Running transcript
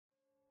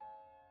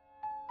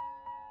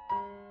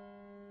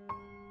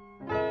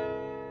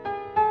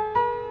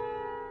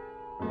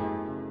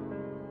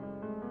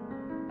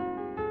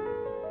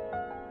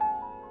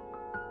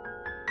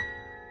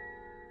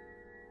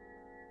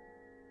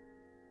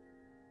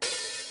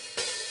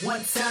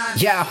One time.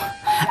 Yo,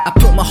 I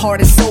put my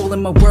heart and soul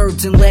in my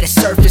words and let it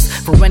surface.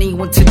 For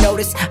anyone to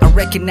notice, I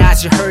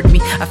recognize you heard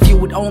me. A few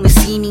would only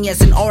see me as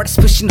an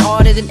artist pushing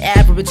harder than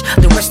average.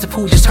 The rest of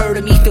who just heard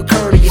of me feel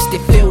courteous. They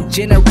feel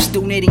generous,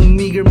 donating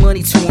meager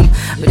money to them.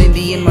 But in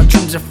the end, my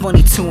dreams are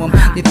funny to them.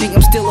 They think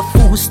I'm still a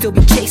fool who still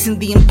be chasing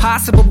the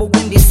impossible. But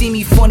when they see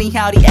me funny,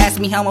 how they ask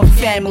me how my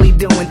family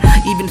doing.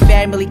 Even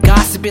family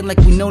gossiping like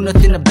we know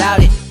nothing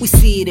about it. We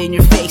see it in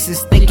your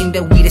faces, thinking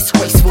that we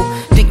disgraceful.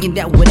 Thinking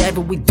that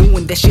whatever we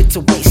doing, that shit's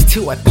a waste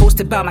too. I post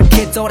about my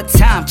kids all the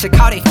time, check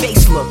how they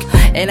face look,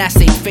 and I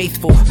stay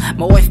faithful.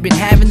 My wife been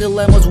having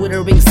dilemmas with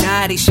her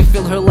anxiety. She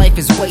feel her life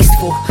is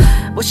wasteful,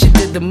 but she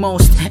did the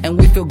most, and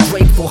we feel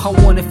grateful. I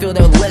wanna feel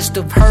that list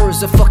of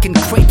hers are fucking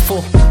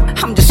grateful.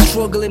 I'm just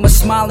struggling but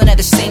smiling at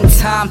the same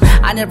time.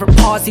 I never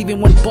pause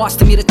even when boss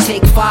to me to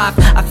take 5.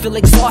 I feel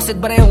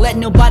exhausted but I don't let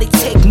nobody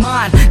take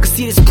mine. Cause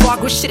see this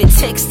progress shit, it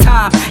takes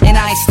time, and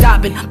I ain't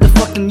stopping. The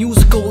fucking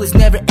musical is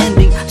never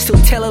ending. Still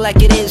tell it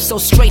like it is, so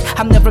straight,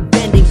 I'm never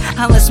bending.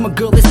 Unless my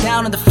girl is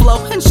down on the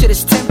flow and shit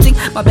is tempting.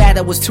 My bad,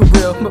 that was too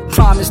real, but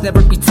promise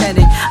never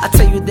pretending. I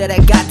tell you that I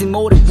got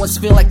demoted once,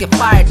 feel like they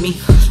fired me.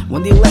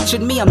 When they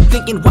lectured me, I'm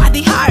thinking why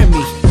they hire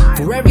me.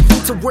 For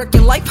everything to work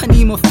in life, I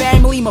need my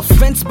family, my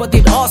friends, but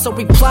they'd also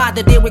reply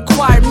that they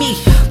require me.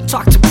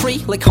 Talk to Pre,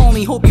 like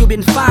homie, hope you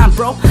been fine,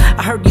 bro.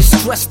 I heard you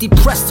stressed,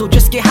 depressed, so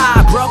just get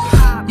high, bro.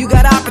 You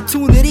got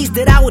opportunities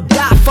that I would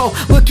die for.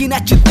 Looking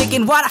at you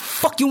thinking, why the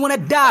fuck you wanna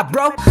die,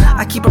 bro?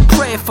 I keep a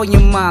prayer for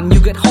your mom. You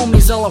got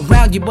homies all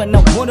around you, but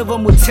not one of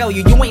them will tell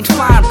you you ain't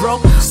fine, bro.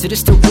 So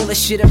this the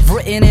realest shit I've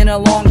written in a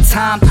long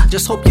time.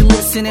 Just hope you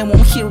listen and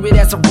won't hear it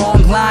as a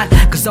wrong line.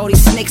 Cause all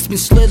these snakes been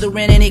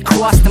slithering and they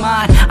crossed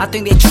mine. I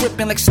think they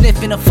tripping like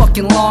sniffing a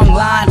fucking long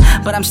line,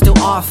 but I'm still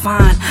all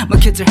fine. My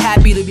kids are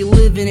happy to be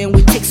living, and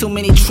we take so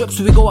many trips,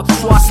 we go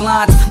across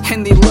lines,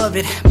 and they love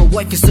it. My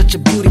wife is such a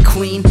beauty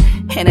queen,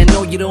 and I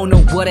know you don't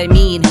know what I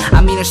mean.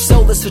 I mean her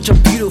soul is such a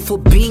beautiful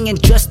being,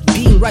 and just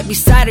being right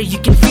beside her, you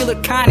can feel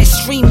her kindness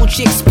stream when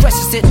she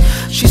expresses it.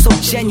 She's so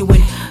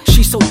genuine,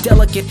 she's so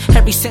delicate.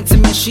 Every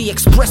sentiment she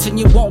expressing,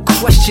 you won't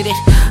question it.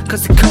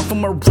 Cause it come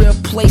from a real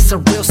place, a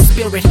real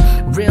spirit,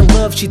 real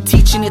love, she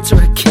teaching it to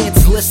her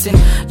kids. Listen,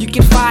 you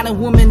can find a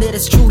woman that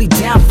is truly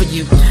down for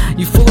you.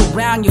 You fool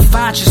around, you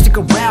find she'll stick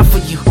around for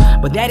you.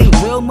 But that ain't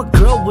real, my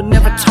girl would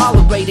never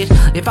tolerate it.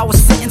 If I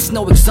was sentenced,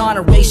 no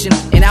exoneration,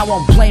 and I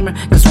won't blame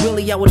her, cause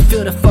really I would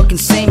feel the fucking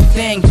same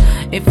thing.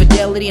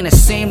 Infidelity in the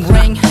same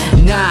ring,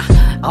 nah.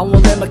 I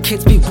won't let my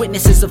kids be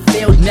witnesses of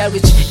failed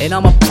marriage, and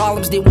all my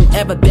problems, they won't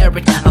ever bear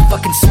it. I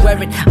fucking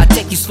swear it, I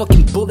take these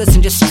fucking bullets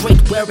and just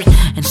straight wear it,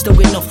 and still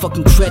get no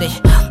fucking credit.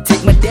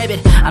 Take my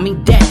debit, I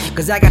mean debt,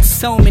 cause I got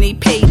so many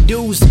paid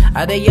dues.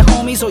 Are they your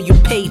homies or you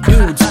paid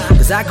dudes?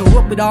 Cause I grew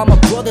up with all my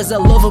brothers, I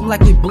love them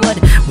like we blood.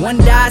 One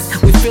dies,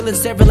 we feeling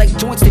severed like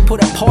joints they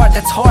put apart.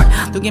 That's hard,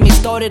 don't get me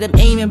started, I'm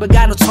aiming but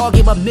got no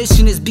target. My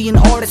mission is being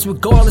an artist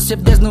regardless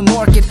if there's no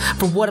market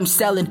for what I'm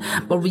selling.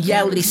 But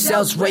reality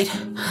sells right.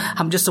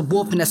 I'm just a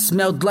wolf and I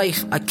smelled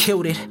life, I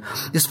killed it.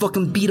 This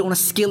fucking beat on a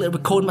skillet,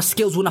 record my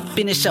skills when I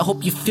finish. I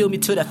hope you feel me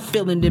till that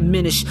feeling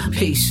diminish.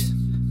 Peace.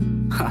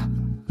 Huh.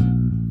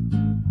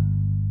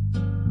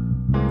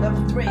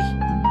 Level 3.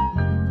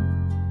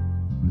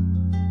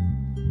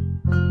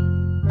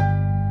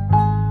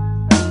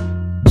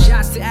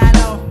 Shouts to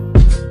Anno,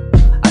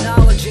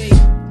 Analogy,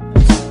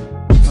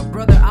 my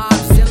brother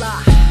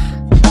Obzilla,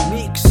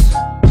 Meeks,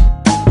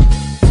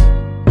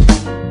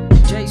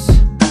 Jace,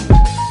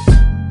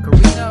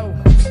 Carino,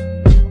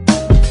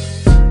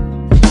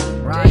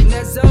 Ryan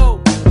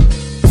Nezzo,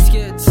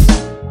 Skids,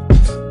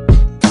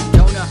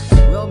 Jonah,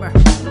 Wilmer.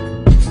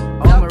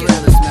 All my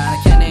realists, man.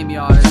 I can't name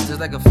y'all. There's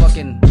like a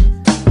fucking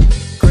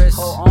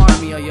whole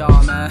army of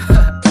y'all, man.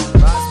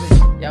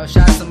 Rosby. Yo,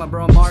 shouts to my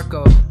bro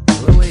Marco,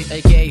 Louis,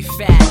 aka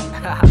Fat,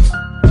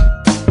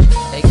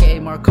 aka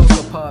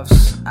Marcoco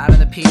Puffs, out of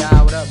the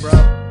PI. What up, bro?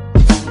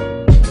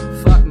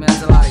 Fuck, man,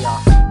 there's a lot of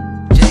y'all.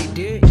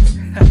 JD.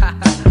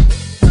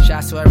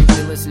 Shouts to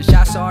everybody listening.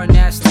 Shouts to R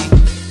Nasty,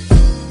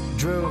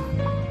 Drew,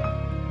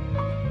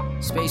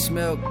 Space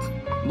Milk,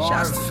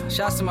 Marv.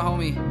 Shouts to my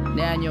homie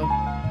Daniel,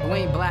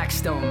 Blaine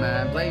Blackstone,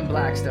 man. Blaine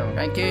Blackstone.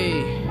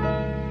 Frankie,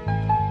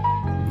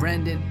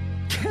 Brendan,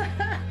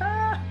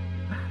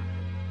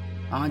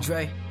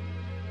 Andre,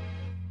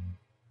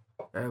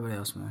 everybody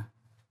else, man.